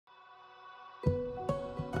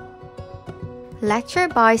Lecture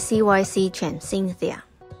by CYC Chen Cynthia.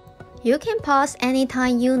 You can pause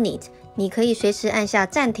anytime you need. 你可以随时按下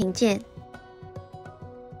暂停键。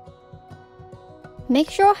Make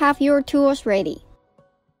sure have your tools ready.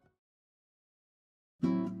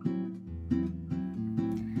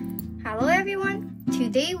 Hello everyone.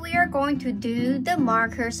 Today we are going to do the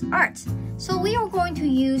markers art. So we are going to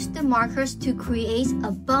use the markers to create a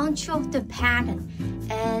bunch of the pattern.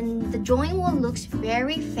 And the drawing will look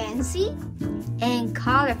very fancy and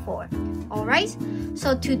colorful. Alright,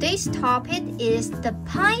 so today's topic is the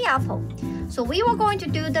pineapple. So we were going to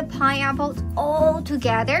do the pineapple all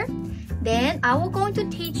together. Then I will going to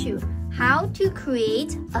teach you how to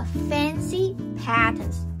create a fancy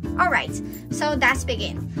patterns. Alright, so let's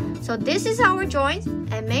begin. So this is our drawing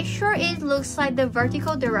and make sure it looks like the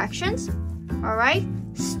vertical directions. Alright,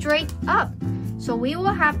 straight up. So we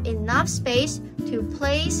will have enough space to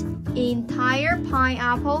place entire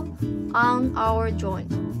pineapple on our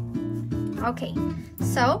joint. Okay,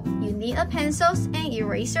 so you need a pencils and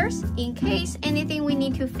erasers in case anything we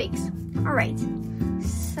need to fix. Alright,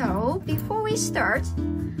 so before we start,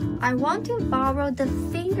 I want to borrow the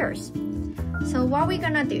fingers. So what we're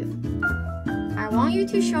gonna do, I want you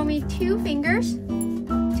to show me 2 fingers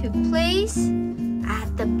to place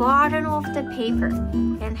at the bottom of the paper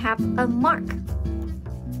and have a mark.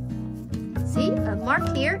 See, a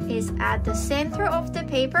mark here is at the center of the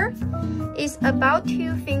paper. It's about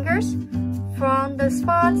 2 fingers from the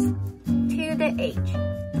spots to the edge.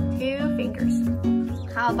 2 fingers.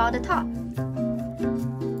 How about the top?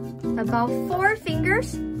 About 4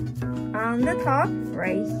 fingers on the top,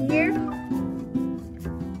 right here.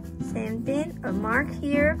 Same thing, a mark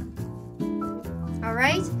here.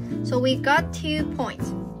 Alright, so we got 2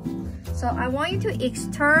 points. So I want you to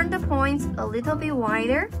extend the points a little bit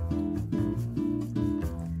wider.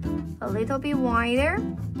 A little bit wider.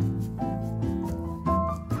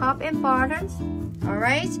 Top and bottoms.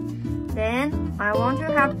 Alright, then I want to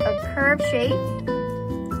have a curved shape.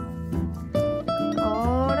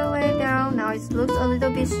 All the way down. Now it looks a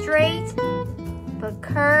little bit straight, but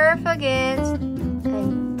curve again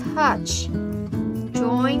and touch.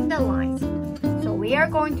 Join the lines. So we are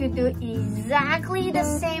going to do exactly the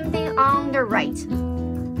same thing on the right.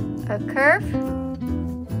 A curve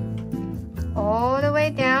all the way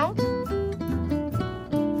down.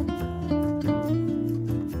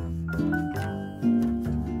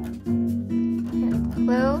 And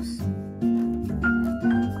close.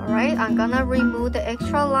 Alright, I'm gonna remove the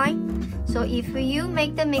extra line. So if you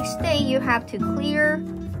make the mistake, you have to clear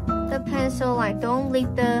the pencil line. Don't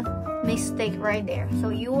leave the mistake right there. So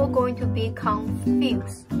you are going to be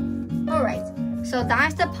confused. Alright, so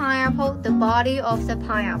that's the pineapple, the body of the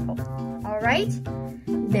pineapple. Alright,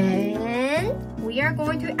 then we are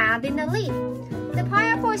going to add in the leaf. The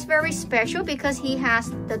pineapple is very special because he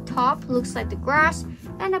has the top looks like the grass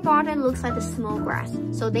and the bottom looks like the small grass.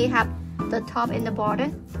 So they have the top and the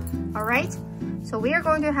bottom. Alright, so we are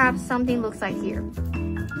going to have something looks like here.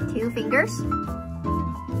 2 fingers.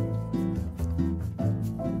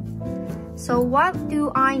 So what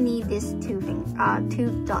do I need this 2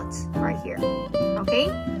 dots right here?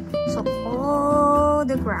 Okay, so all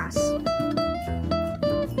the grass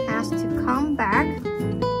has to come back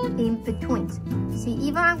in between. See,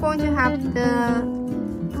 even I'm going to have the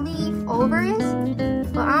leaf over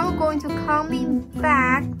it, but I'm going to coming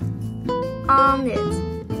back on it.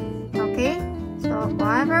 Okay, so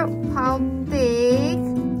whatever how big,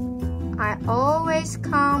 I always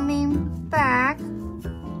coming back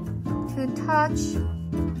to touch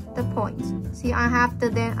the point. See, I have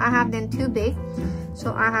them too big,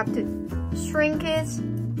 so I have to shrink it,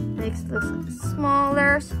 make it look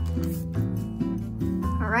smaller.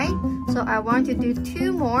 Alright, so I want to do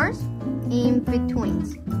 2 more in between.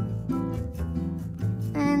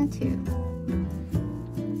 And 2.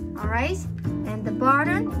 Alright, and the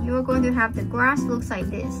bottom, you're going to have the grass looks like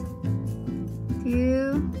this.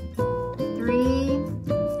 2, 3,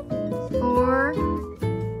 4,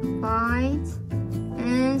 5,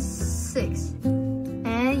 and 6.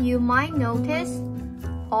 And you might notice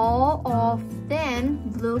all of them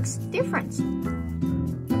looks different.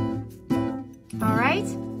 Alright?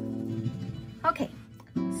 Okay,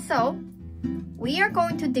 so we are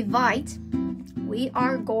going to divide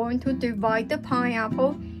the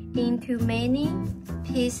pineapple into many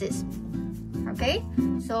pieces. Okay,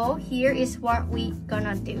 so here is what we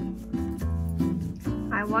gonna do.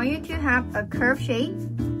 I want you to have a curved shape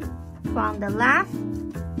from the left,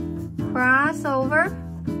 cross over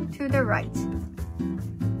to the right.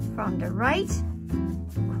 From the right,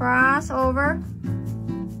 cross over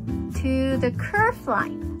to the curved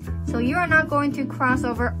line. So you are not going to cross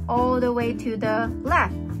over all the way to the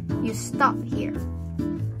left. You stop here.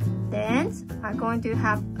 Then I'm going to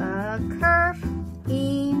have a curve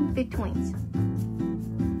in between.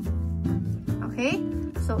 Okay,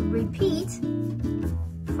 so repeat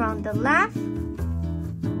from the left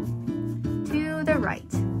to the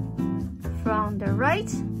right. From the right,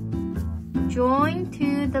 join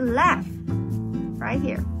to the left, right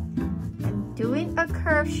here. And doing a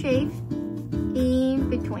curve shape in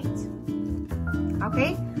between.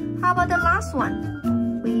 Okay, how about the last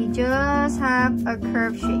one? We just have a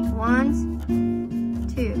curve shape.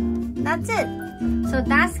 1, 2. That's it. So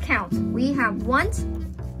that's count. We have 1,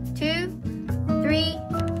 2, 3,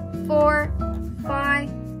 4, 5,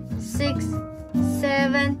 6,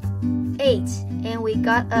 7, 8. And we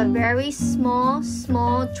got a very small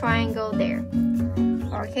triangle there.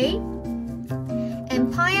 Okay?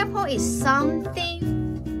 And pineapple is something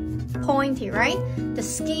pointy, right? The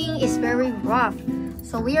skin is very rough.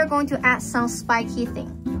 So we are going to add some spiky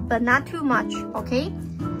thing, but not too much, okay?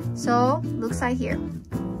 So looks like here.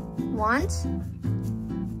 1,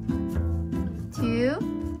 2,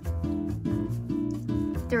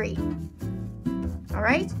 3. All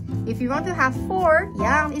right? If you want to have 4,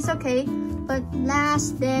 yeah, it's okay, but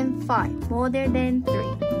less than 5, more than 3.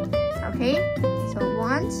 Okay? So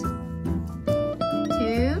 1,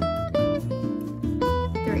 2,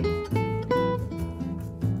 3.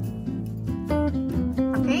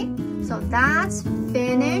 Okay? So that's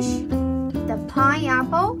finished the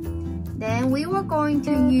pineapple. Then we were going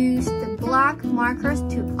to use the black markers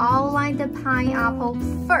to outline the pineapple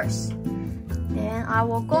first. Then I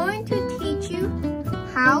will going to teach you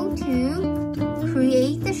how to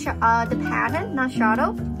create the pattern, not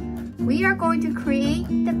shadow. We are going to create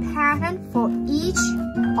the pattern for each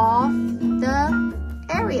of the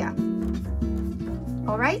area.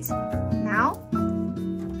 Alright, now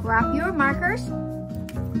grab your markers.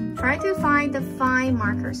 Try to find the fine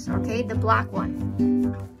markers, okay, the black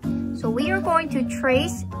one. So we are going to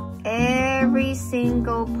trace every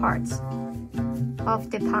single part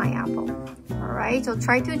of the pineapple. Alright, so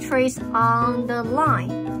try to trace on the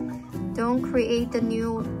line. Don't create the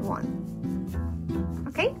new one.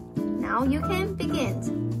 Okay, now you can begin.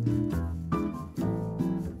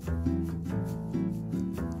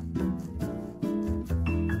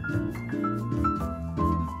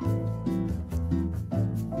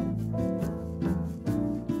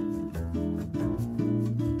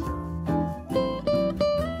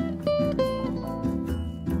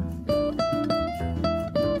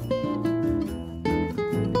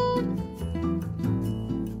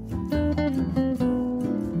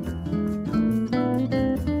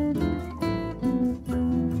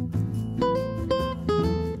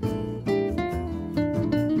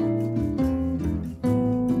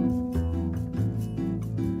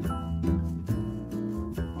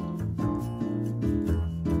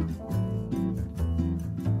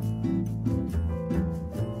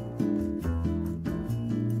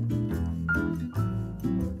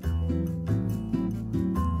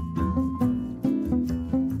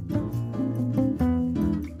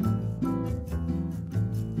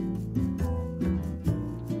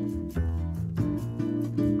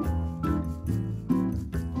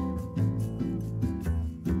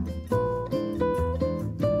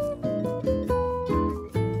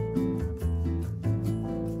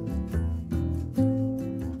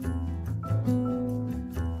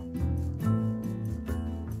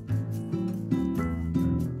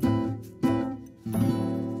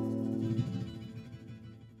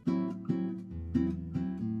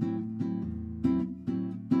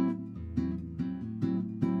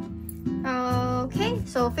 Okay,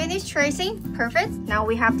 so finish tracing, perfect. Now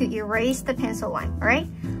we have to erase the pencil line, alright?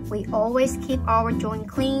 We always keep our drawing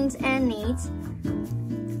clean and neat.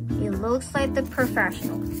 It looks like the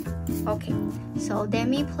professional. Okay, so let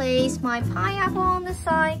me place my pineapple on the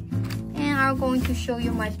side and I'm going to show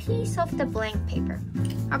you my piece of the blank paper.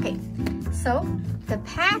 Okay, so the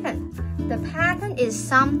pattern is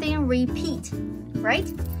something repeat, right?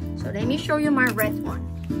 So let me show you my red one.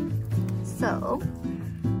 So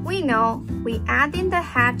we know we add in the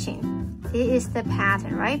hatching. It is the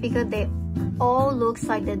pattern, right? Because they all looks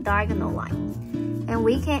like the diagonal line. And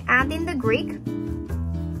we can add in the Greek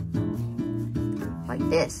like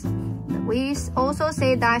this. We also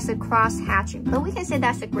say that's a cross hatching, but we can say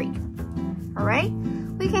that's a Greek. All right?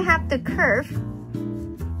 We can have the curve.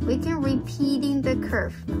 We can repeating the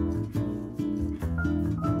curve.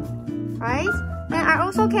 Right? And I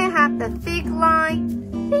also can have the thick line,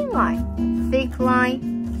 thin line, thick line,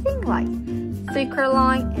 thin line, thicker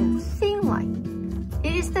line, and thin line.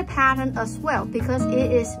 It is the pattern as well because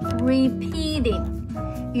it is repeating.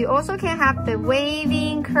 You also can have the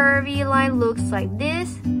waving curvy line looks like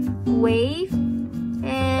this, wave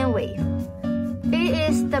and wave. It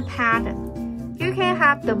is the pattern. You can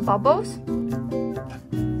have the bubbles,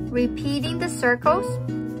 repeating the circles.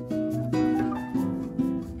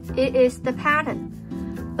 It is the pattern.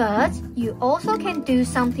 But you also can do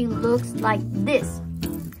something looks like this.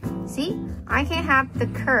 See, I can have the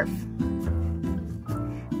curve.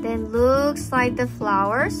 Then looks like the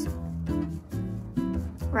flowers,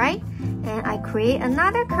 right? And I create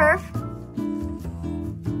another curve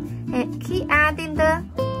and keep adding the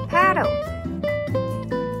petal.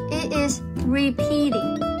 It is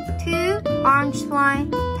repeating. 2 orange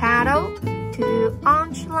line petal, 2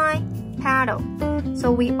 orange line petal.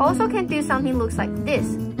 So we also can do something looks like this.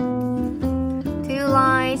 2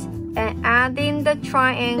 lines and adding the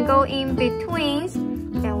triangle in between,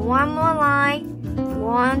 and one more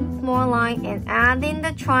line and adding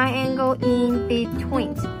the triangle in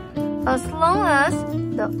between. As long as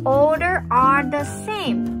the order are the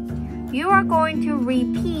same, you are going to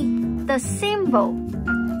repeat the symbol.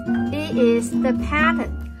 It is the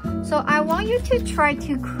pattern. So I want you to try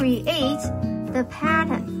to create the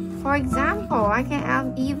pattern. For example, I can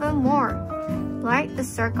add even more, like the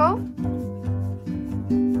circle,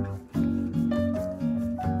 and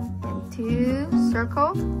 2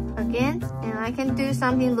 circle again, and I can do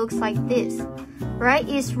something looks like this, right?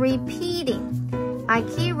 It's repeating. I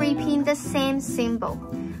keep repeating the same symbol.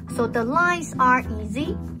 So the lines are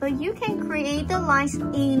easy, but you can create the lines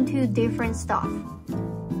into different stuff.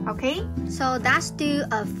 Okay, so let's do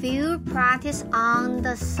a few practice on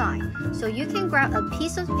the side. So you can grab a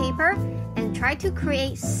piece of paper and try to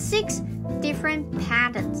create 6 different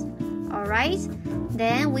patterns. Alright,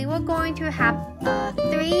 then we were going to have a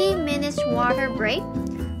 3 minutes water break.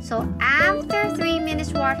 So after 3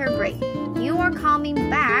 minutes water break, you are coming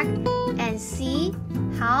back and see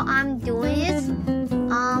how I'm doing it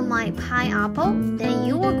on my pineapple. Then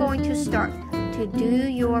you are going to start to do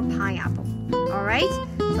your pineapple. Alright,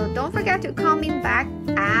 so don't forget to coming back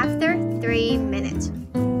after 3 minutes.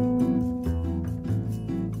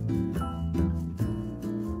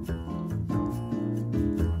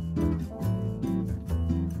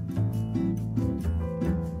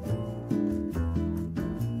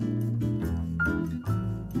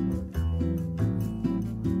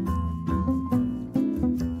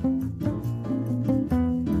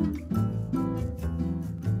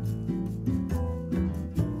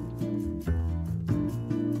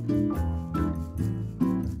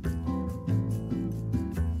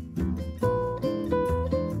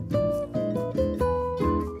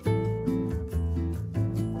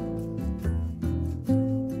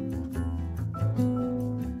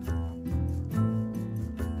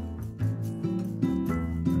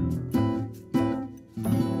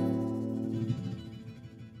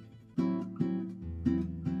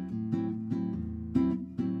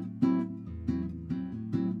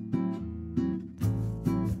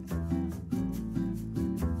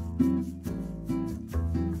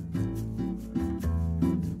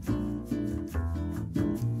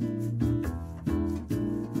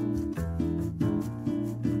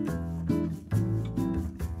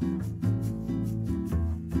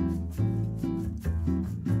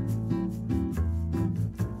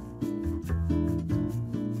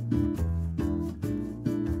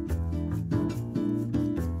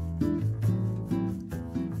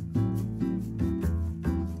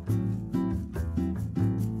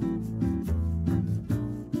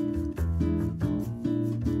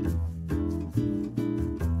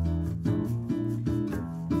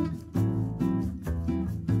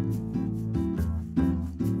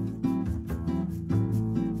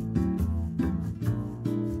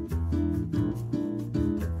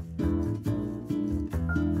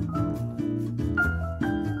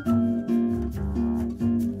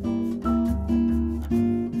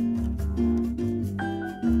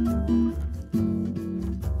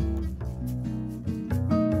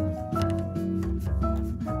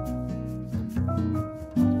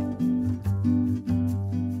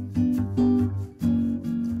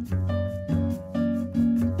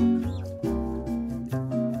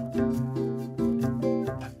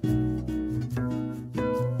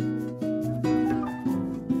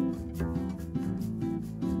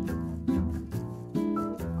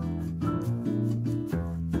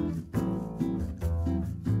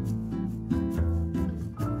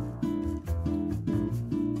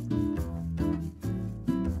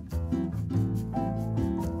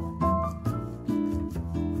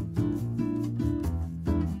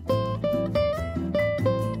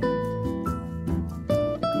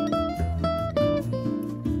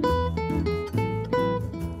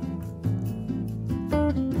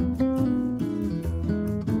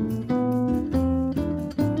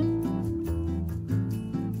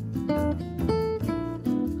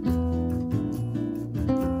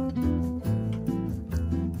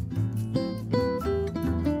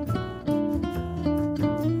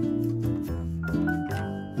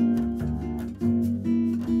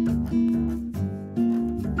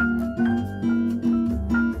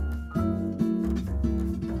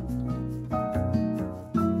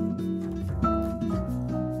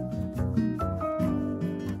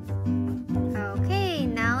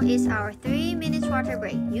 now is our 3 minutes water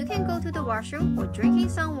break. You can go to the washroom or drinking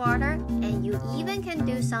some water, and you even can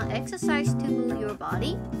do some exercise to move your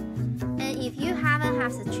body. And if you haven't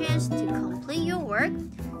had the chance to complete your work,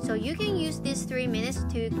 so you can use these 3 minutes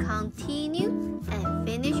to continue and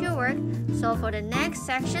finish your work. So for the next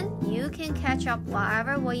section, you can catch up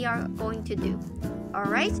whatever we are going to do.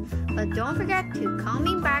 Alright? But don't forget to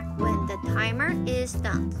coming back when the timer is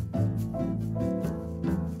done.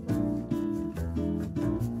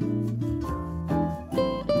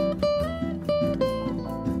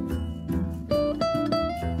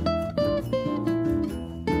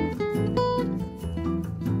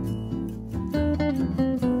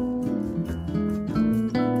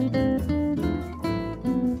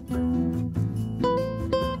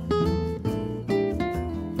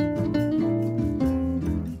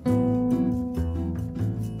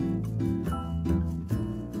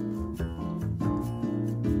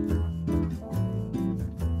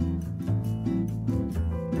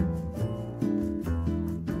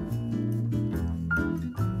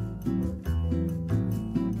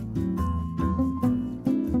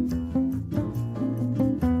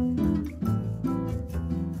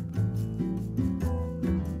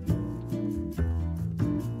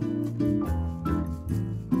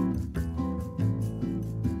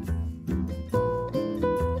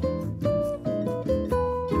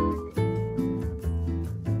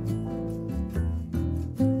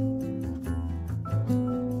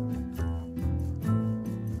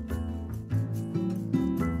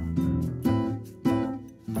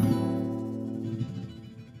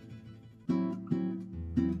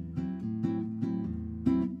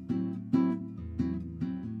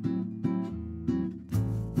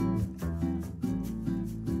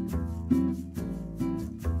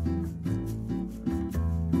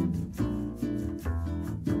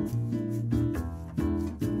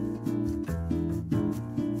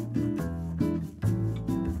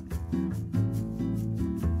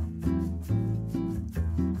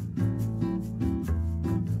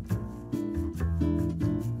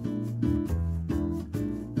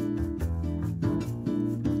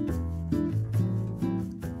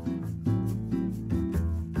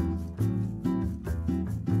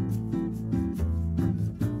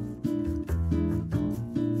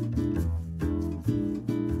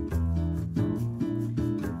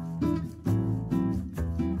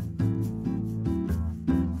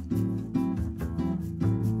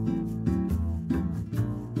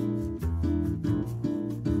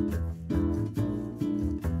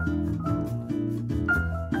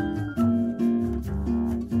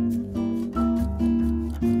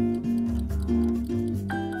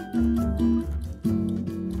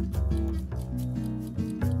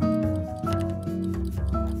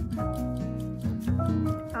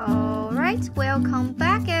 Welcome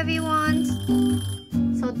back, everyone.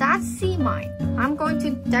 So that's see mine. I'm going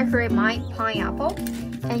to decorate my pineapple,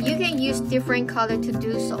 and you can use different color to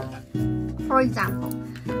do so. For example,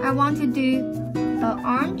 I want to do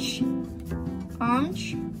orange,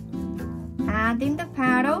 adding the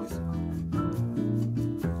petals,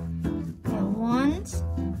 and 1,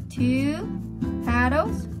 2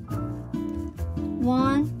 petals,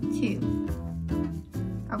 1, 2.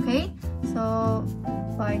 Okay, so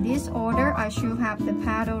by this order, I should have the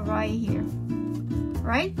petal right here,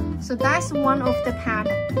 right? So that's one of the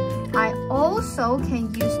pattern. I also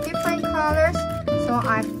can use different colors, so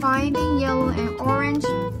I'm finding yellow and orange,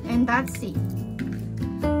 and that's it.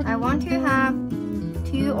 I want to have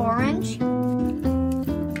 2 orange,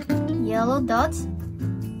 yellow dots,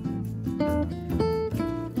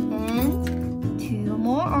 and 2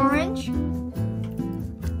 more orange,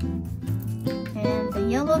 and the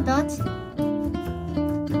yellow dots,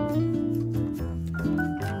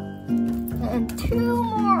 and 2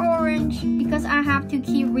 more orange because I have to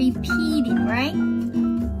keep repeating, right?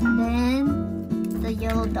 Then the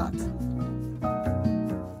yellow dot.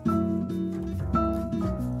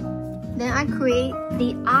 Then I create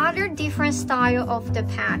the other different style of the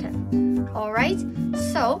pattern. Alright,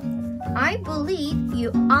 so I believe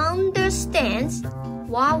you understand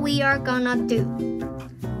what we are gonna do,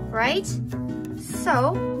 right?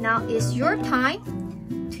 So now it's your time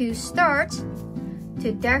to start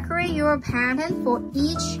to decorate your pattern for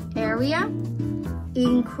each area,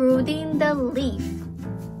 including the leaf.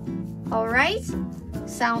 Alright,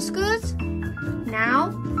 sounds good? Now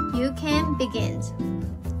you can begin.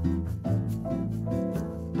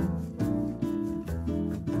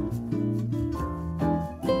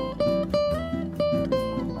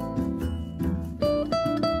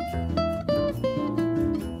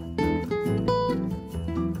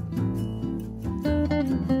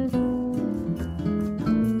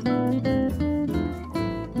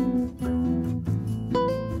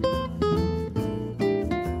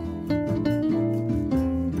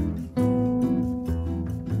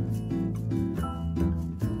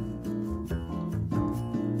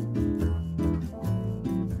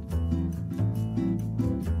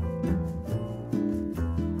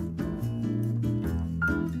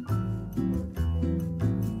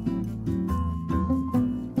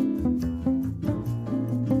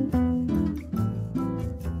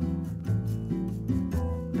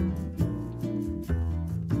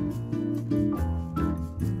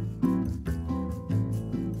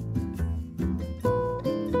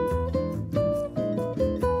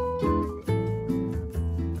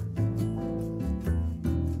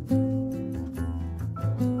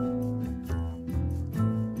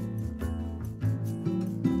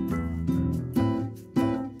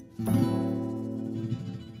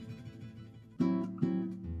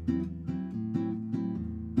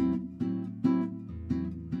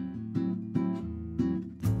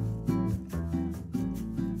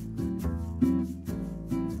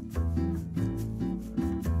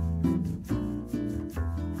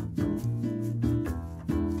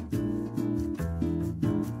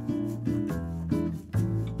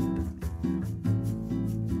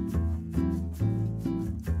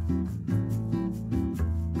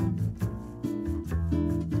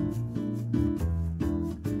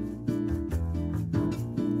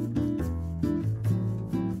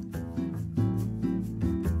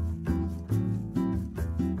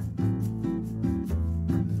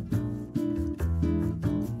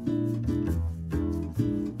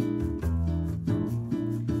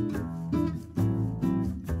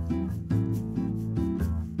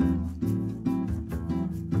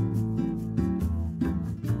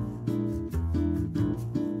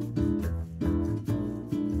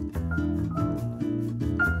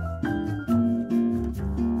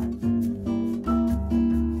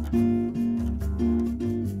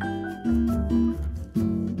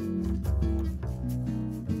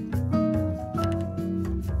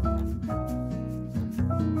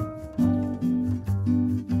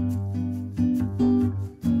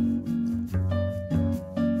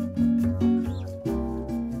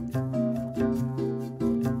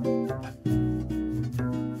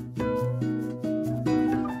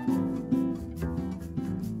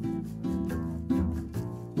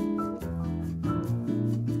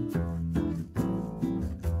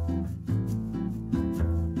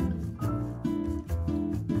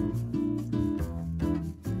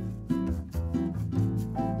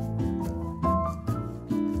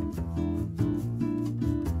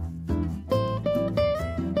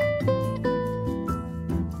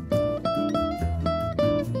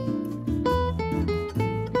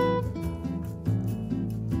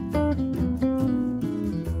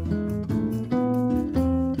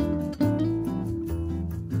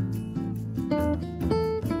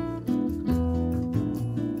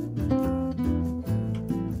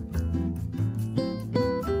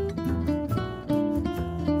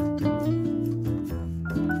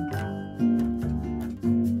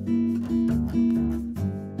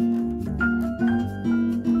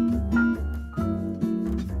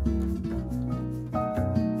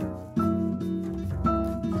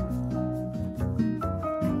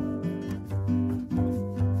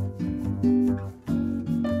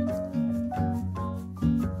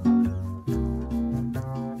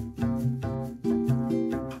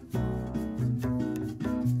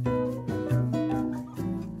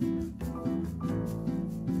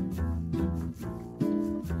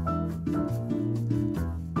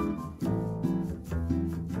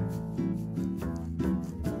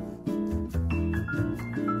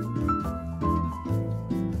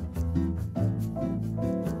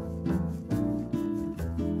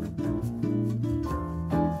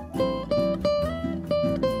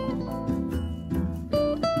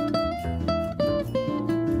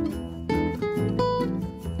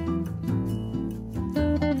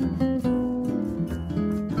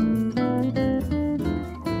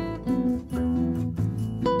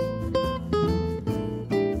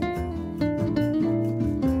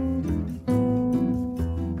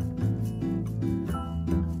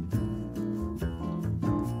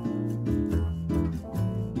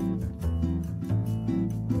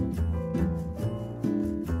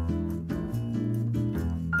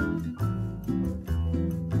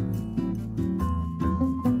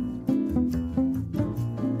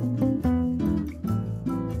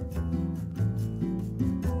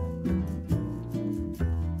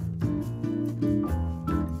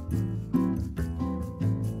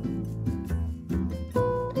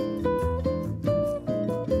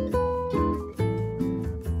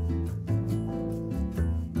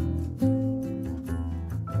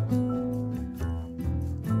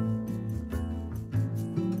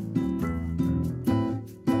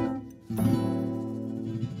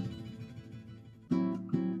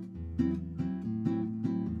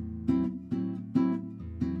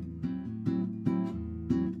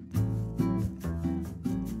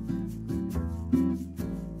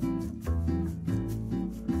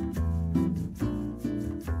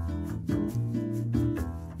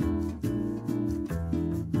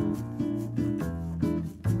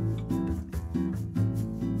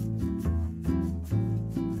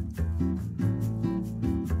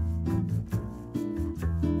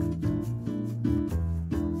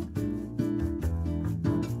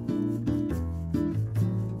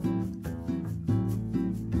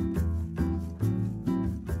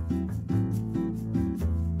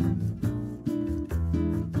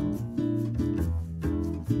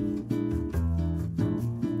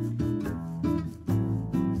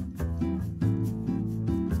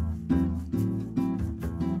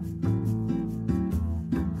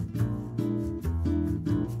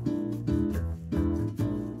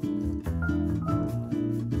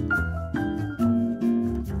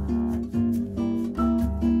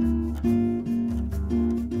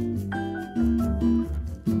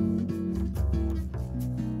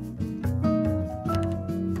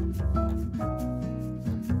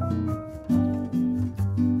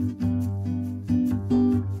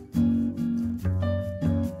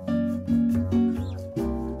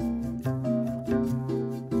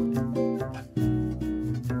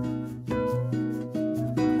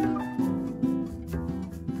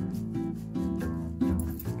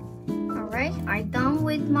 I'm done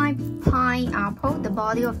with my pineapple, the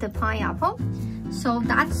body of the pineapple. So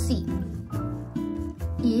that's C.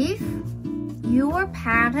 If your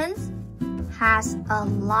pattern has a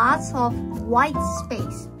lot of white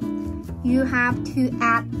space, you have to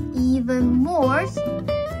add even more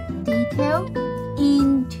detail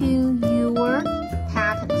into your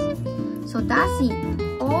pattern. So that's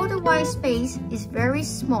it. All the white space is very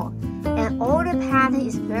small and all the pattern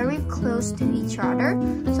is very close to each other.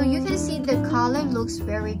 So you can see the color looks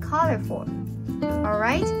very colorful.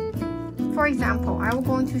 Alright? For example, I'm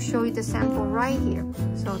going to show you the sample right here.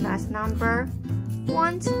 So that's number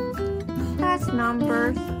 1. That's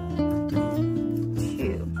number 2.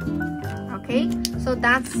 Okay? So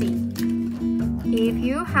that's it. If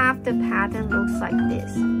you have the pattern looks like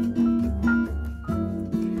this,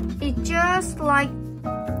 it's just like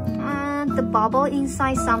the bubble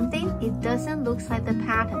inside something. It doesn't look like the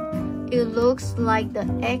pattern. It looks like the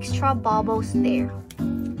extra bubbles there.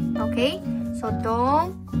 Okay? So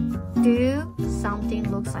don't do something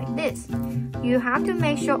looks like this. You have to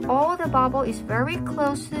make sure all the bubble is very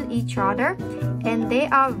close to each other and they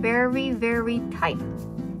are very, very tight.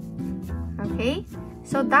 Okay?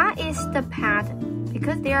 So that is the pattern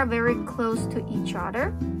because they are very close to each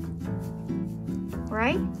other.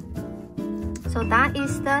 Right? So that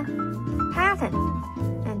is the pattern.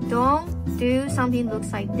 And don't do something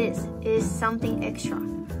looks like this. It's something extra.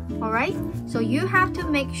 Alright? So you have to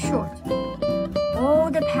make sure all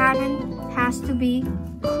the pattern has to be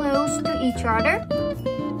close to each other.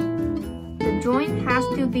 The joint has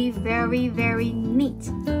to be very, very neat.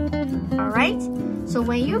 Alright? So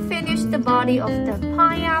when you finish the body of the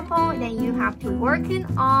pineapple, then you have to work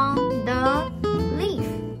on the leaf.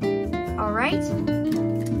 Alright?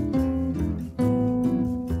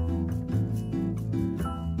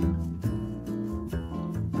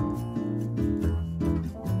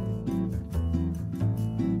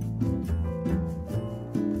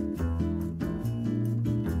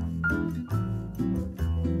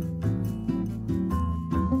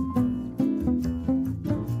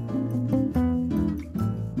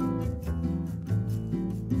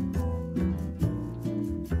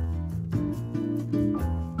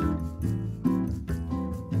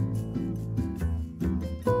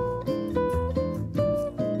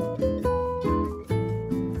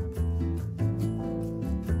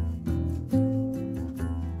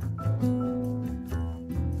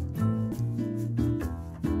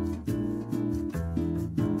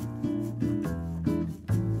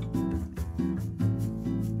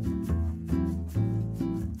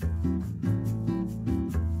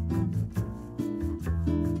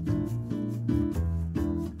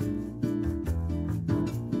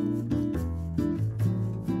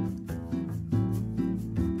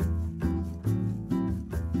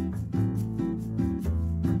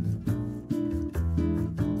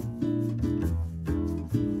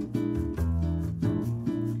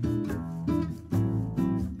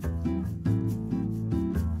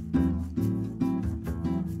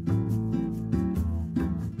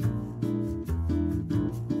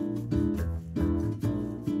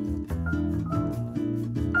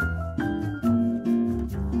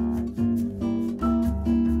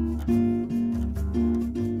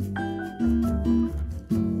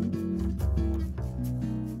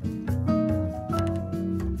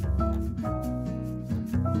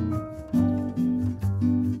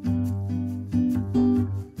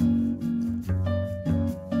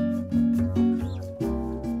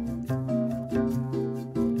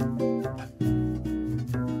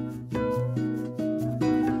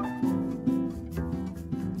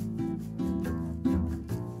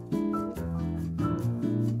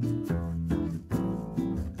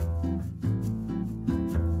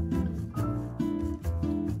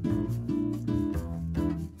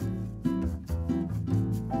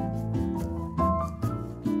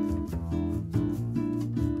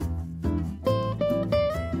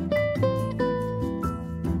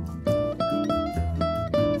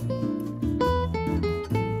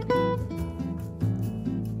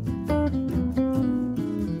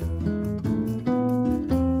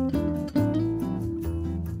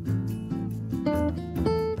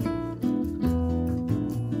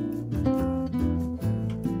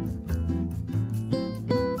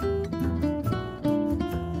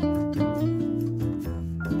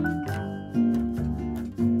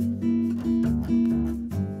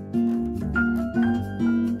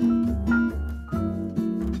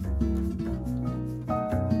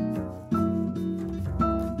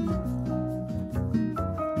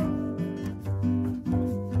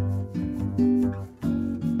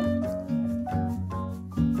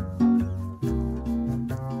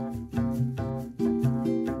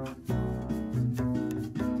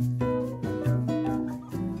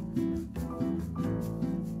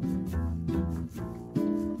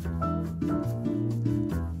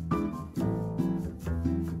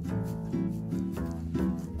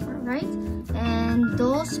 right? And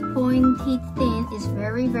those pointy thing is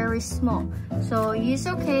very, very small. So it's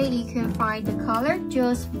okay, you can find the color,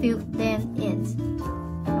 just fill them in.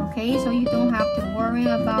 Okay, so you don't have to worry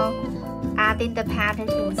about adding the pattern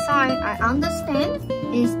inside. I understand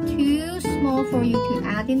it's too small for you to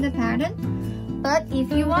add in the pattern, but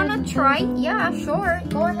if you wanna try, yeah, sure,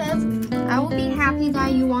 go ahead. I will be happy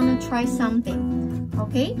that you wanna try something.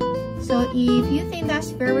 Okay, so if you think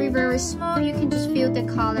that's very, very small, you can just fill the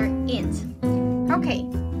color in. Okay,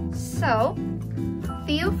 so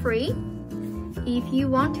feel free. If you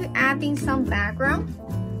want to add in some background,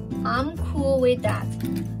 I'm cool with that,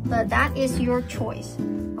 but that is your choice.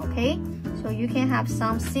 Okay, so you can have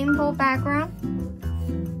some simple background.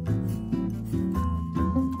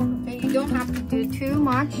 Okay, you don't have to do too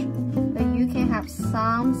much, but you can have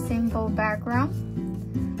some simple background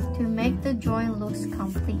to make the drawing looks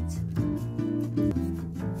complete.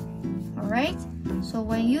 Alright, so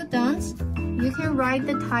when you're done, you can write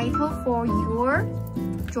the title for your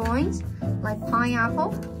drawings, like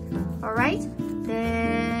pineapple. Alright,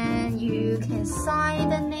 then you can sign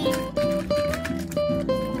the name.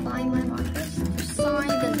 Find my markers to sign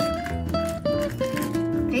the name.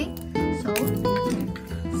 Okay, so you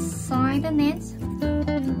can sign the names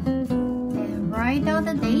and write down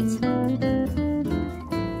the date.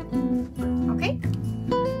 Okay,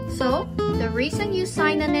 so the reason you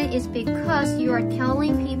sign the name is because you are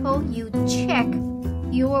telling people you check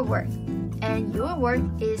your work and your work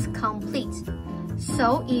is complete.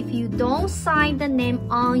 So if you don't sign the name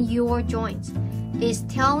on your drawings, it's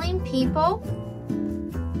telling people,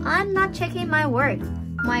 I'm not checking my work.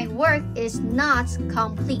 My work is not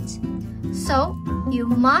complete. So you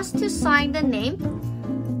must sign the name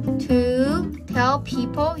to tell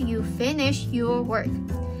people you finished your work.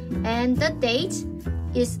 And the date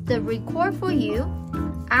is the record for you.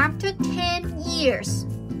 After 10 years,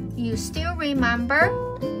 you still remember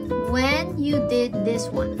when you did this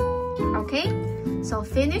one. Okay? So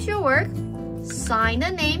finish your work, sign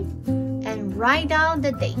the name, and write down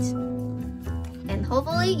the date. And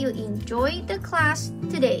hopefully you enjoyed the class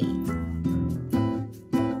today.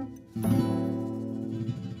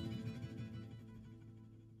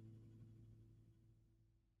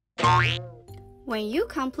 When you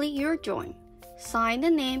complete your drawing, sign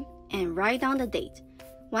the name and write down the date.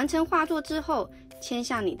 完成画作之后，签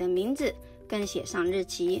下你的名字，更写上日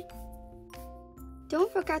期。Don't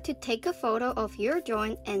forget to take a photo of your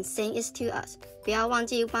drawing and send it to us. 不要忘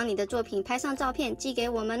记帮你的作品拍上照片寄给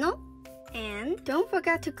我们哦。And don't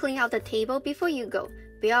forget to clean out the table before you go.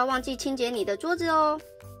 不要忘记清洁你的桌子哦。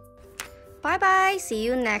Bye bye, see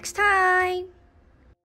you next time.